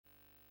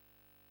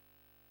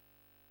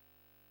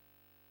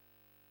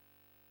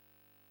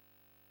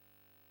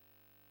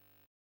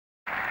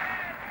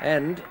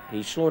And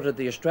he slaughtered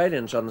the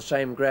Australians on the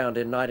same ground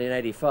in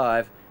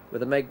 1985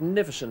 with a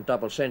magnificent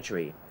double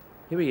century.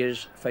 Here he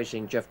is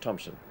facing Jeff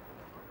Thomson.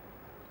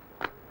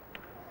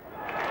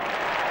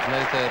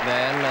 No third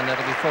man, and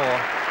that'll be 4.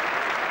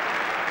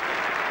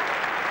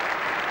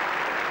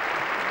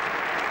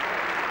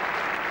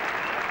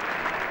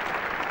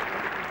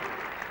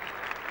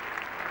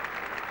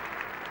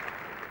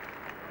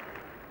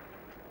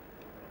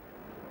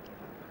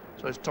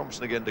 So it's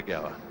Thomson again to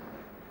Gower.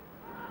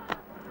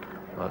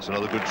 That's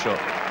another good shot.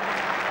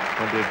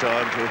 Plenty of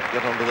time to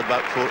get onto the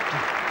back foot.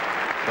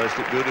 Placed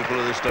it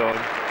beautifully this time.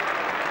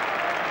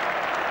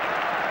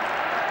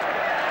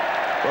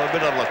 Well, a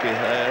bit unlucky. He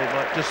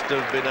might just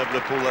have been able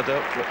to pull that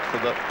out for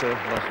that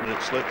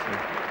last-minute slip from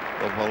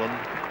Bob Holland.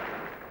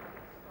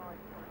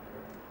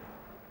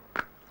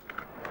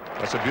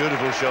 That's a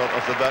beautiful shot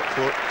off the back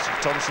foot.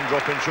 Thomson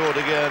dropping short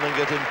again and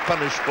getting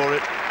punished for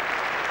it.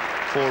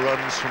 4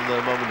 runs from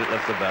the moment it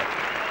left the bat.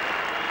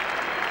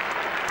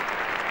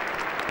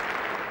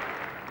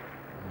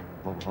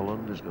 Bob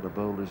Holland is going to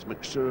bowl his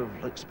mixture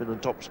of leg spin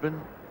and top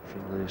spin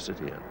from the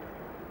city end.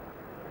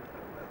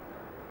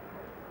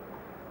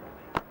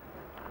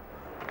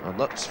 And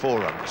that's 4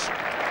 runs.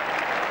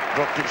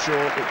 Dropped it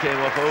short, it came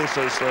off oh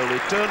so slowly,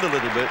 turned a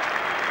little bit,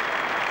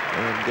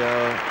 and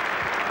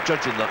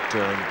judging that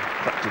turn,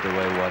 cracked it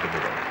away wide of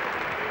middle.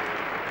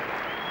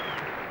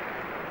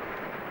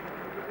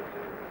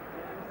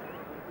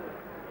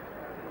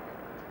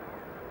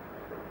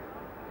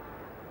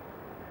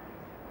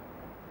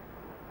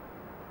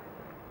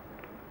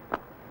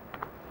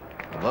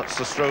 And that's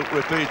the stroke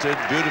repeated,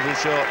 beautiful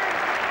shot.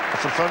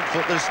 It's the front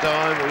foot this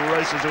time, it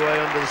races away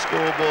under the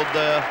scoreboard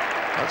there.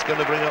 That's going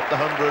to bring up the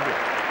 100.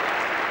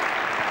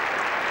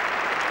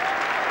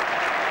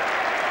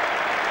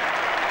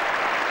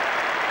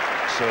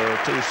 So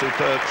 2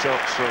 superb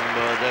shots from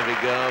David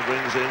Gower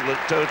brings England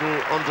total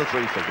onto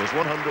 3 figures.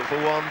 100 for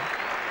 1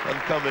 and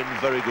come in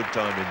very good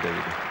time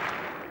indeed.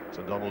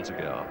 So Donald to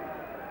Gower.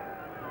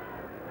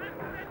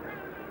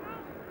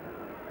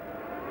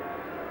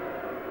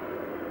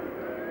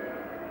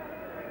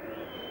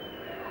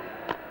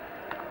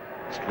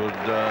 It's good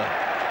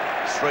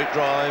straight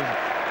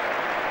drive.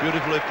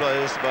 Beautifully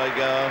placed by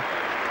Gower.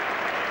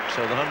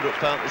 So the 100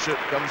 partnership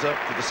comes up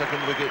for the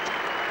 2nd wicket.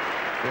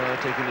 Gower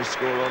taking his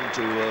score on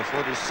to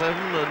 47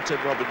 and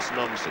Tim Robinson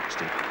on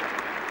 60.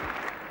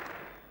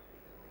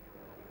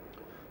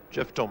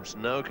 Jeff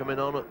Thomson now coming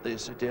on at the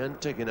city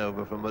end, taking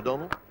over from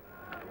McDonnell.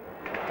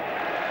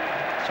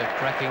 It's a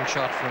cracking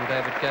shot from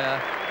David Gower.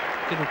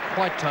 Didn't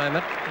quite time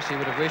it as he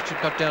would have wished.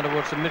 It got down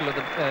towards the middle of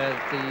the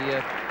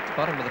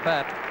bottom of the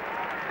bat.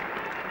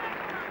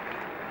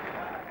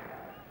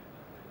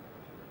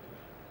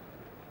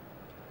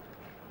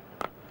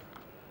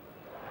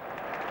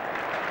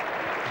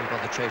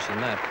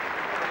 Chasing that.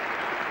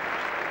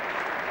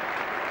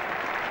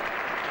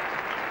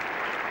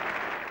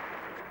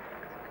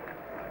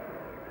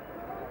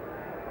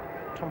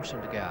 Thomson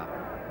to Gower.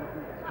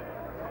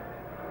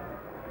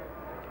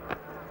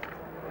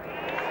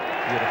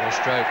 Beautiful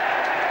stroke.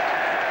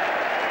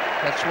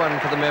 That's one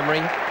for the memory.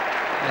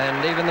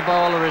 And even the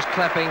bowler is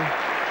clapping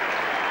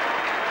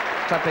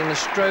the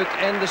stroke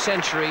and the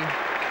century. As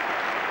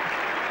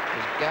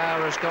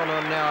Gower has gone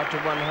on now to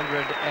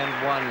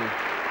 101.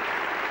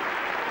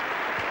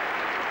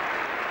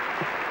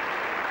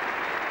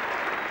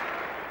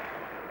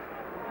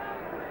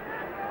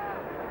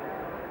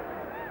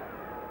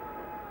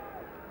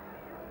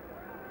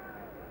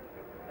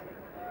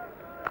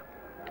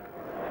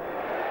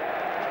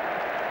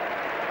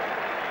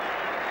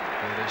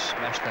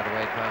 Smashed that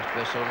away past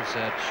Vessels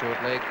at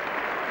short leg.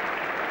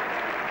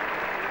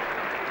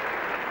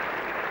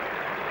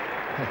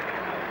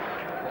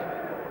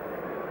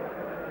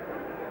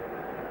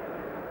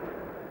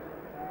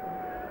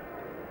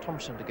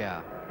 Thomson to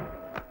Gower.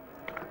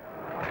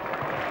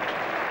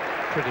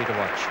 Pretty to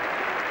watch.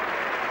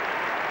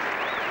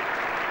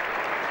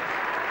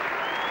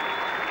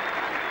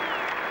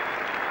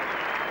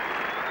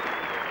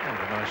 And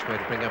a nice way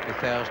to bring up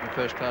 1,000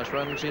 first-class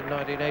runs in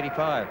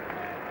 1985.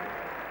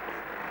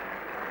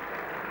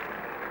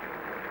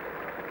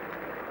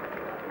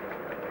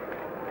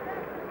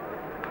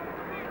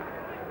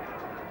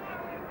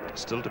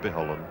 Still to be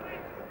Holland.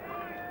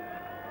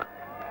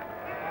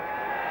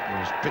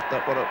 He's picked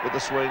that one up with the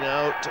swing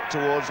out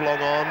towards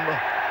long on.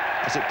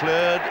 Has it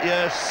cleared?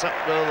 Yes, up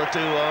to the 2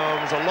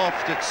 arms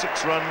aloft. It's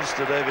 6 runs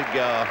to David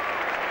Gower.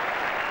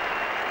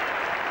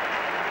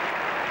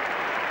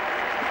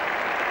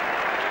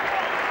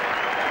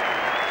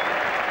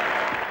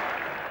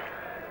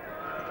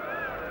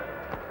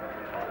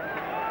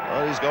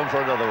 Well, he's gone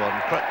for another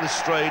one. Cracked this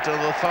straight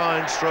and a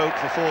fine stroke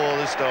for 4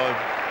 this time.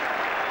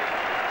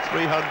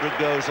 300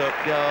 goes up,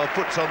 Gower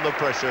puts on the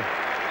pressure.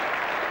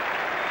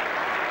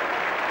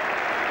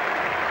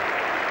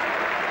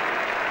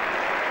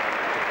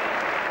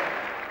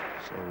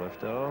 So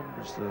left arm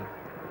is the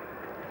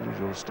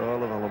usual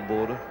style of Alan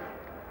Border.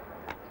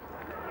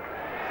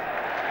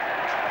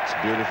 It's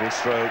a beautiful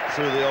stroke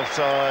through the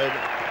offside,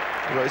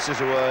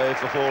 races away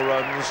for 4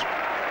 runs.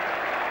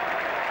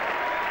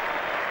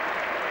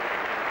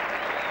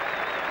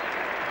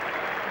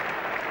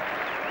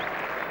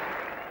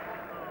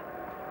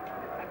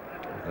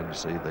 Going to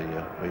see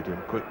the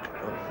medium quick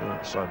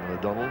of Simon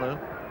O'Donnell now.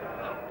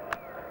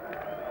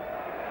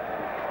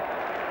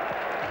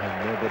 And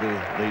nobody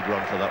need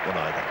run for that one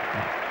either.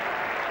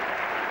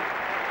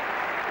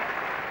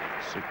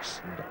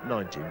 6 and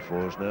 19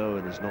 fours now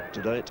in his knock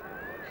to date.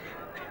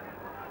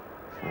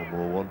 4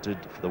 more wanted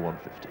for the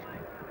 150.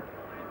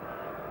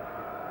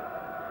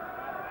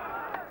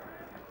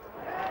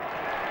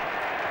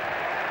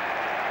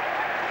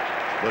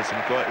 There's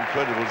some quite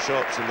incredible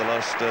shots in the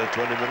last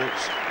 20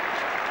 minutes.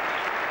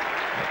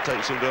 That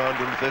takes him to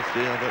 150.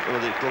 I don't know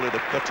whether you call it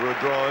a cut or a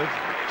drive,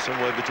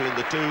 somewhere between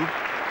the two.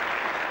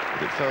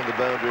 But it found the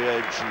boundary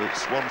edge, and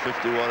it's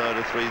 151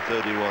 out of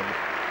 331.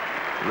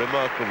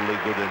 Remarkably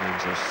good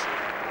innings, this.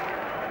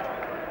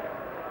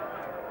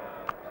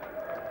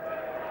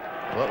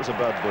 Well, that was a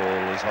bad ball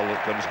as Hullett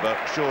comes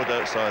back short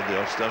outside the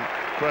off stump,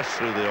 crashed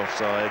through the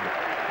offside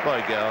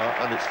by Gower,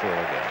 and it's 4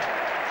 again.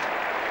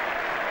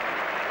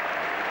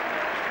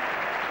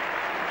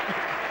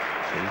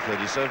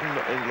 3:37,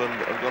 England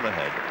have gone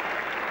ahead.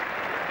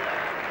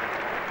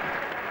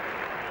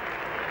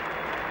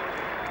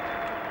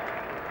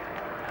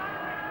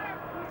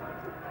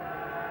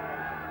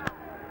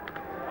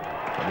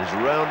 And he's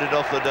rounded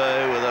off the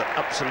day with an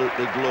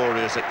absolutely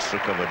glorious extra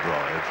cover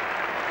drive.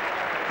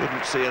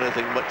 Couldn't see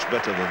anything much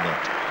better than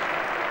that.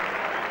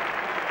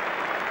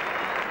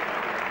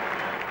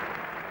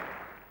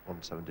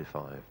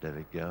 175,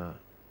 David Gower.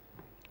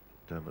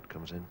 Dermot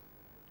comes in.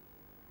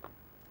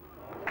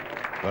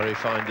 Very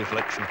fine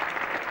deflection.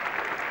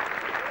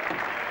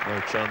 No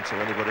chance of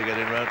anybody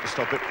getting round to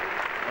stop it.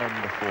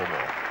 And 4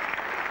 more.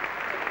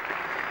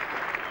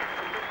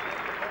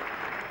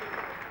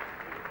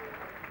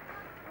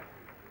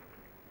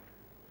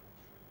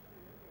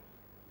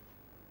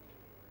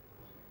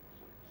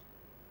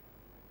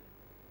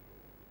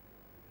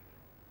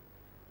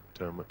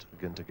 Dermot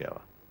again to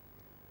Gower.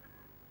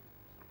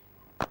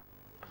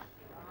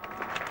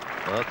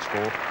 That's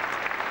 4.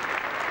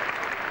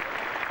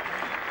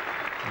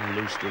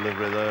 Loose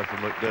delivery there from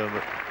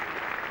McDermott.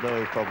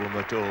 No problem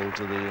at all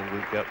to the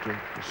England captain.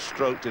 He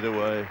stroked it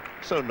away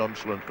so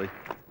nonchalantly.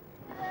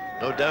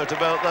 No doubt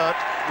about that.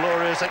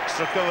 Glorious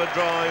extra cover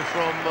drive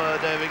from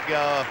David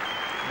Gower.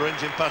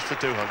 Brings him past the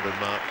 200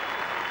 mark.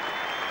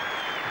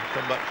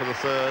 Come back for the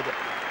 3rd.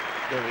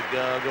 David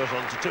Gower goes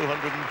on to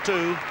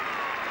 202.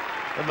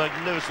 A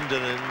magnificent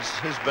innings,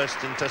 his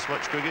best in Test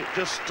match cricket,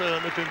 just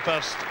nipping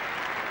past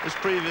his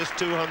previous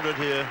 200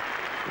 here,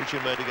 which he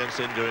made against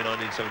India in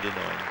 1979.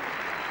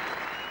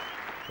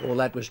 All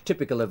that was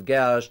typical of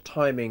Gower's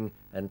timing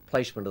and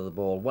placement of the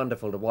ball.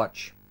 Wonderful to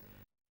watch.